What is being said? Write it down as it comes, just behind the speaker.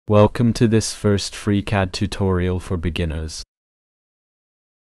Welcome to this first FreeCAD tutorial for beginners.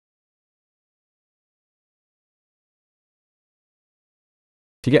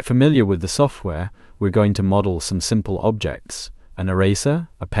 To get familiar with the software, we're going to model some simple objects, an eraser,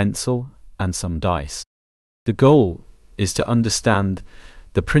 a pencil, and some dice. The goal is to understand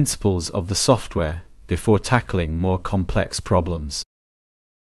the principles of the software before tackling more complex problems.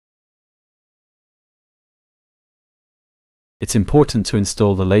 It's important to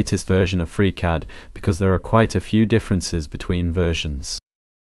install the latest version of FreeCAD because there are quite a few differences between versions.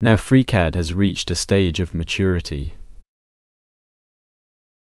 Now FreeCAD has reached a stage of maturity.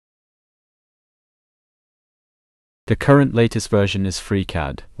 The current latest version is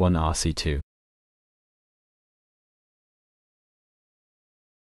FreeCAD 1RC2.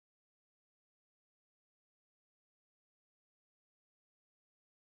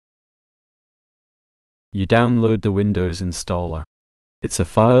 You download the Windows installer. It's a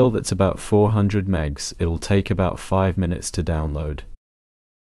file that's about 400 megs. It'll take about 5 minutes to download.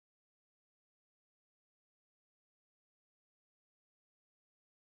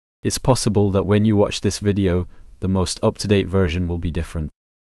 It's possible that when you watch this video, the most up-to-date version will be different.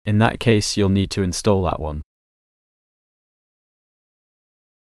 In that case, you'll need to install that one.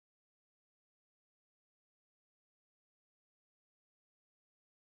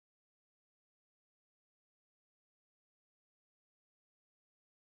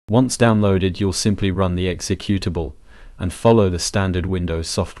 Once downloaded, you'll simply run the executable and follow the standard Windows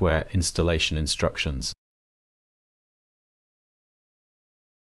software installation instructions.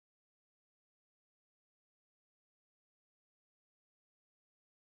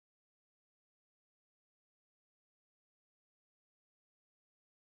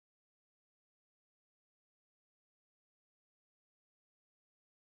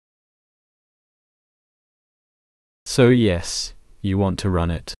 So yes, you want to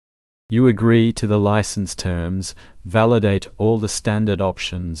run it. You agree to the license terms, validate all the standard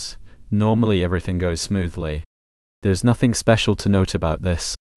options. Normally everything goes smoothly. There's nothing special to note about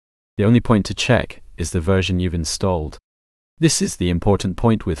this. The only point to check is the version you've installed. This is the important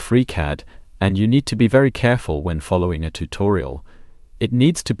point with FreeCAD, and you need to be very careful when following a tutorial. It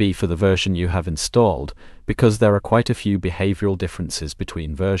needs to be for the version you have installed, because there are quite a few behavioral differences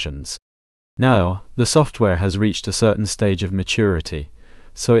between versions. Now, the software has reached a certain stage of maturity,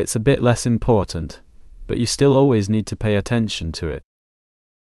 so it's a bit less important, but you still always need to pay attention to it.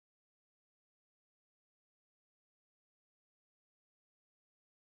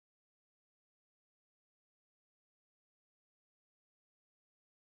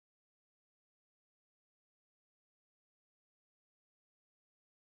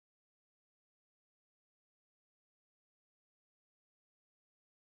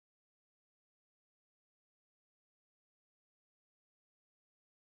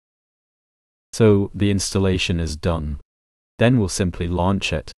 So the installation is done. Then we'll simply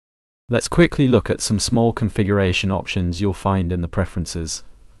launch it. Let's quickly look at some small configuration options you'll find in the preferences.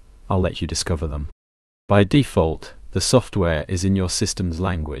 I'll let you discover them. By default, the software is in your system's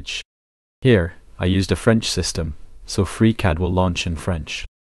language. Here, I used a French system, so FreeCAD will launch in French.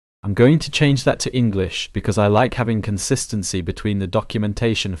 I'm going to change that to English because I like having consistency between the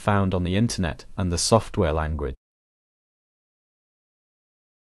documentation found on the internet and the software language.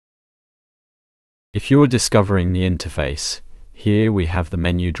 If you're discovering the interface, here we have the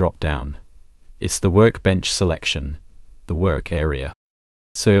menu drop-down. It's the workbench selection, the work area.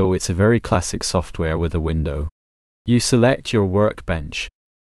 So it's a very classic software with a window. You select your workbench.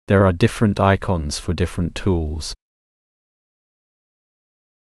 There are different icons for different tools.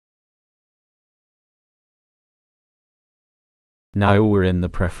 Now we're in the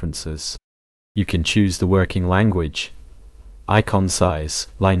preferences. You can choose the working language, icon size,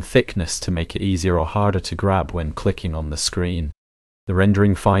 line thickness to make it easier or harder to grab when clicking on the screen, the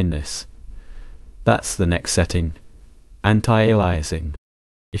rendering fineness. That's the next setting, anti-aliasing.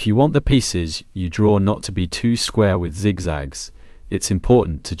 If you want the pieces you draw not to be too square with zigzags, it's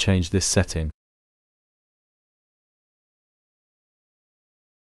important to change this setting.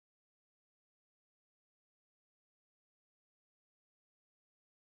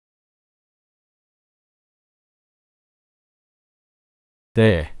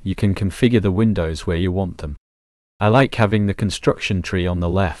 There, you can configure the windows where you want them. I like having the construction tree on the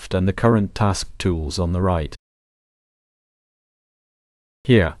left and the current task tools on the right.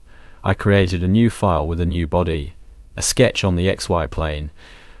 Here, I created a new file with a new body, a sketch on the XY plane,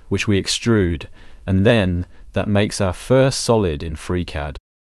 which we extrude, and then that makes our first solid in FreeCAD.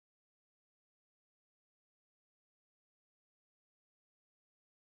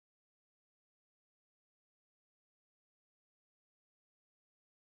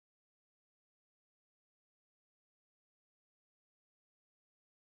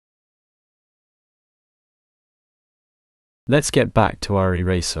 Let's get back to our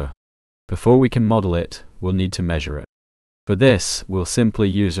eraser. Before we can model it, we'll need to measure it. For this, we'll simply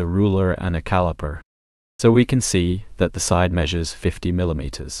use a ruler and a caliper. So we can see that the side measures 50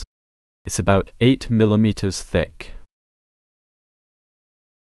 millimeters. It's about 8 millimeters thick.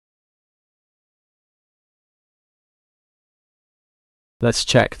 Let's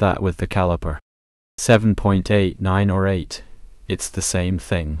check that with the caliper. 7.89 or 8. It's the same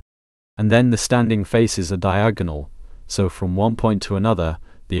thing. And then the standing faces are diagonal, so from one point to another,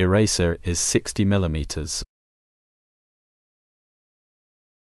 the eraser is 60 millimeters.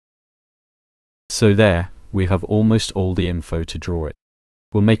 So there, we have almost all the info to draw it.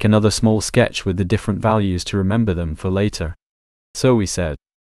 We'll make another small sketch with the different values to remember them for later. So we said,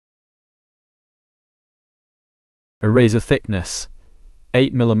 eraser thickness,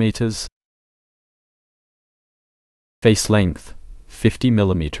 8 millimeters. Face length, 50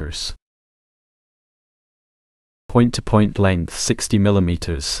 millimeters. Point-to-point length, 60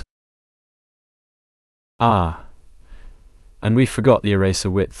 millimeters. Ah, and we forgot the eraser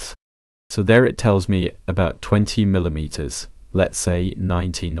width. So there it tells me about 20 millimeters. Let's say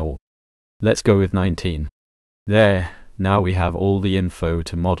 19, or let's go with 19. There, now we have all the info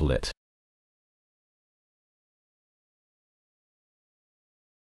to model it.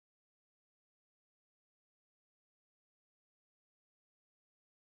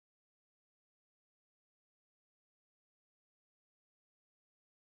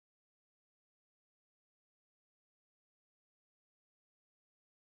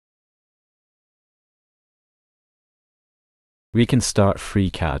 We can start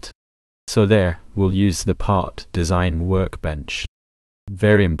FreeCAD. So there, we'll use the part design workbench.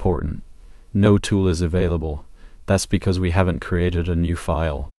 Very important. No tool is available. That's because we haven't created a new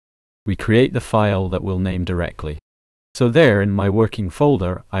file. We create the file that we'll name directly. So there in my working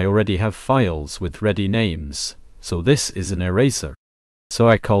folder, I already have files with ready names. So this is an eraser. So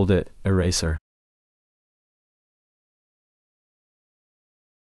I called it eraser.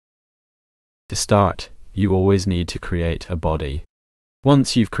 To start, you always need to create a body.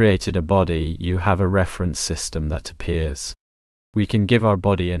 Once you've created a body, you have a reference system that appears. We can give our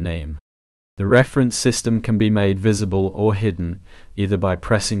body a name. The reference system can be made visible or hidden, either by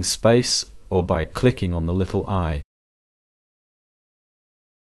pressing space or by clicking on the little eye.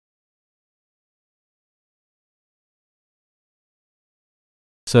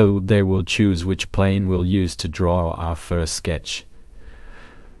 So there we'll choose which plane we'll use to draw our first sketch.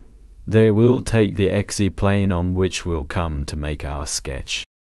 There we'll take the XZ plane on which we'll come to make our sketch.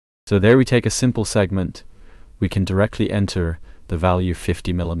 So there we take a simple segment. We can directly enter the value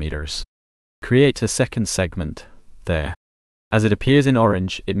 50 millimeters. Create a second segment. There. As it appears in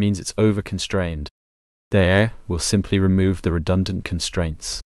orange, it means it's over-constrained. There, we'll simply remove the redundant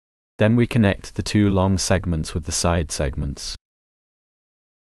constraints. Then we connect the two long segments with the side segments.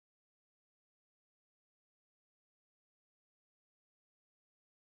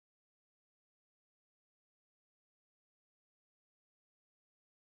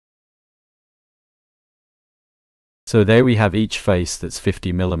 So there we have each face that's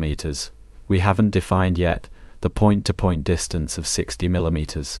 50 millimeters. We haven't defined yet the point-to-point distance of 60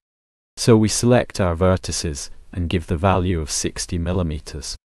 millimeters. So we select our vertices and give the value of 60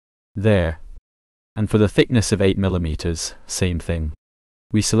 millimeters. There. And for the thickness of 8 millimeters, same thing.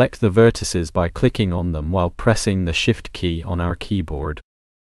 We select the vertices by clicking on them while pressing the Shift key on our keyboard.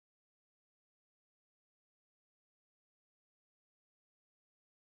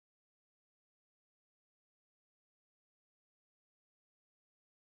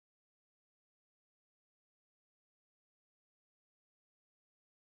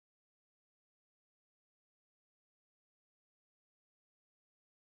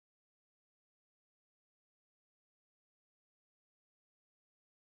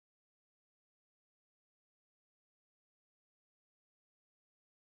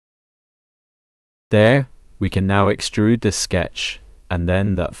 There, we can now extrude this sketch, and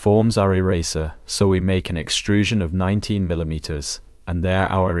then that forms our eraser, so we make an extrusion of 19 millimeters, and there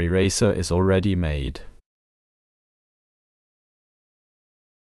our eraser is already made.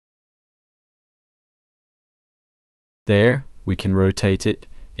 There, we can rotate it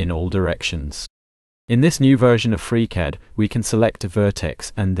in all directions. In this new version of FreeCAD, we can select a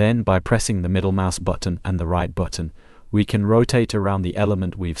vertex, and then by pressing the middle mouse button and the right button, we can rotate around the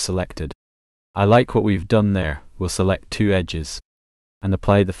element we've selected. I like what we've done there. We'll select two edges and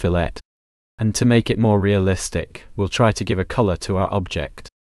apply the fillet. And to make it more realistic, we'll try to give a color to our object.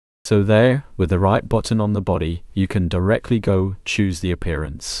 So there, with the right button on the body, you can directly go choose the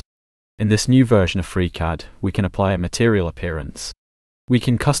appearance. In this new version of FreeCAD, we can apply a material appearance. We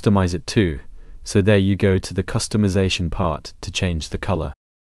can customize it too. So there you go to the customization part to change the color.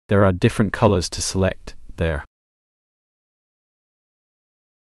 There are different colors to select there.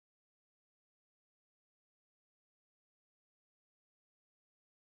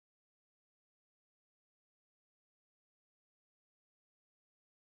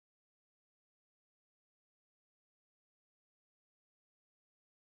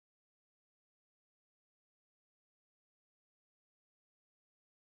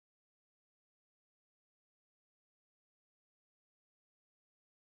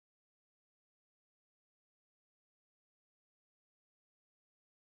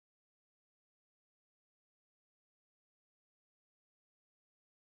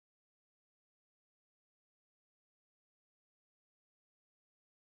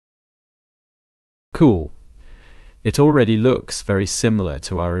 Cool. It already looks very similar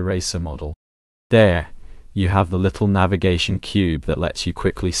to our eraser model. There, you have the little navigation cube that lets you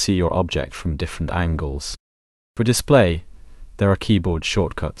quickly see your object from different angles. For display, there are keyboard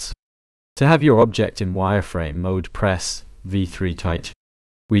shortcuts. To have your object in wireframe mode, press V3 tight.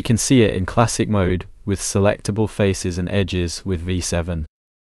 We can see it in classic mode with selectable faces and edges with V7.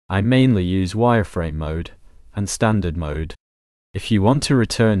 I mainly use wireframe mode and standard mode. If you want to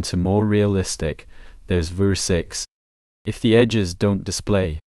return to more realistic, there's V6. If the edges don't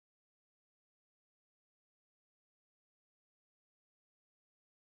display,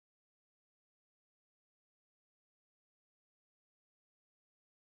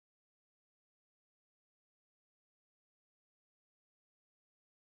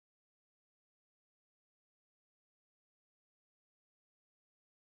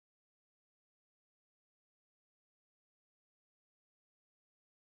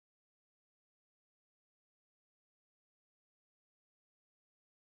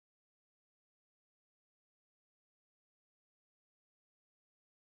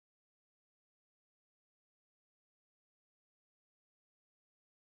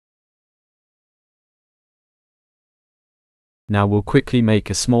 now we'll quickly make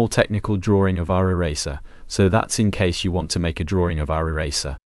a small technical drawing of our eraser, so that's in case you want to make a drawing of our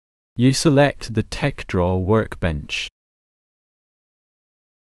eraser. You select the TechDraw workbench.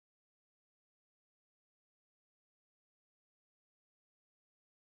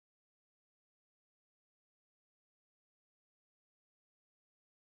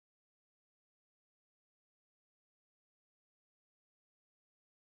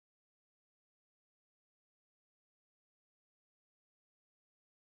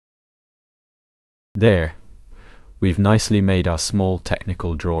 There, we've nicely made our small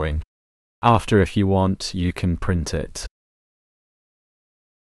technical drawing. After, if you want, you can print it.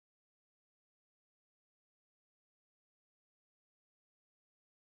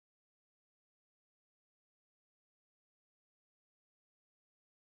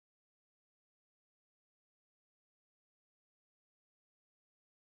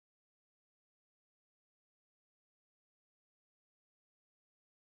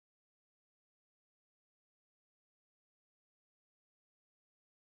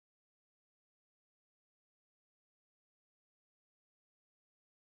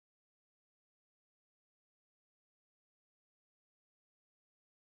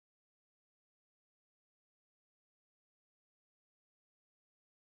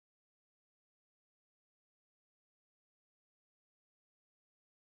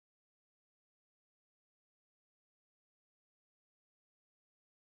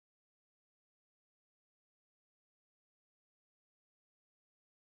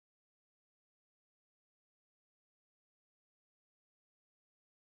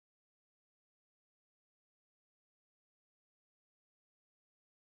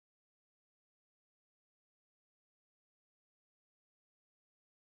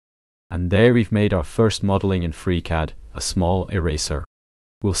 And there we've made our first modeling in FreeCAD, a small eraser.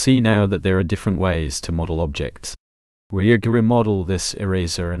 We'll see now that there are different ways to model objects. We're going to model this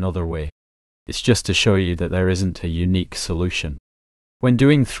eraser another way. It's just to show you that there isn't a unique solution. When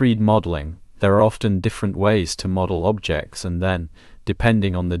doing 3D modeling, there are often different ways to model objects, and then,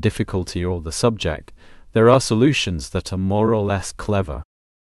 depending on the difficulty or the subject, there are solutions that are more or less clever.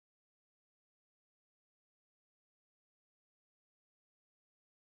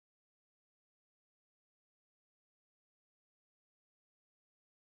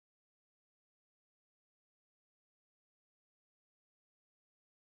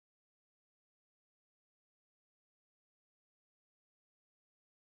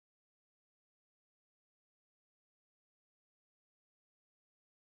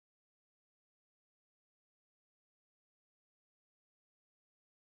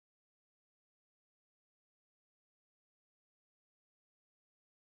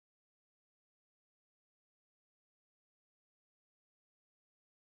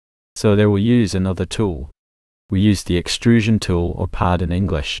 So they will use another tool. We use the Extrusion tool, or pad in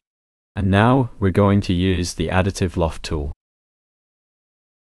English. And now we're going to use the Additive Loft tool.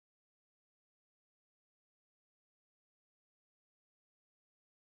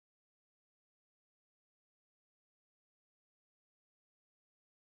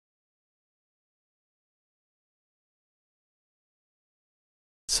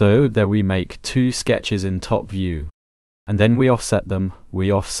 So there we make two sketches in top view, and then we offset them,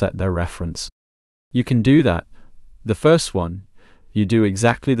 we offset their reference. You can do that. The first one, you do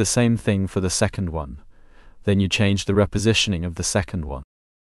exactly the same thing for the second one. Then you change the repositioning of the second one.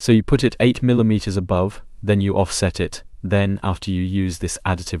 So you put it 8 millimeters above, then you offset it, then after you use this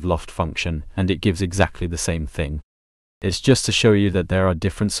Additive Loft function, and it gives exactly the same thing. It's just to show you that there are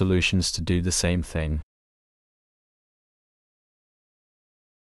different solutions to do the same thing.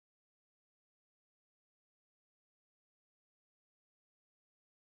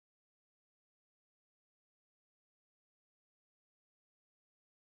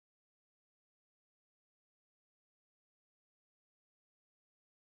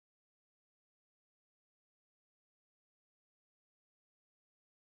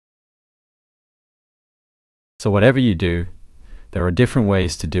 So whatever you do, there are different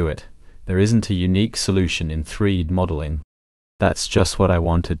ways to do it. There isn't a unique solution in 3D modeling. That's just what I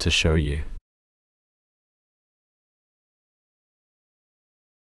wanted to show you.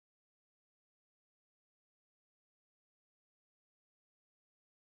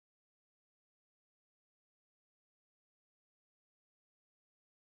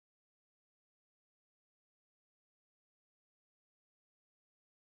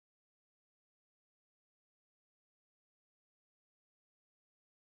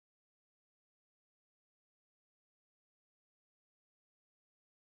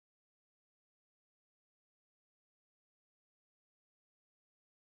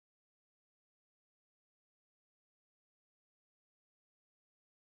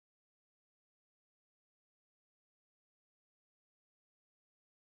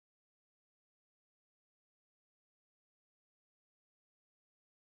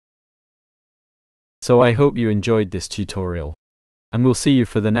 So I hope you enjoyed this tutorial, and we'll see you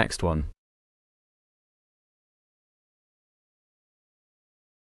for the next one.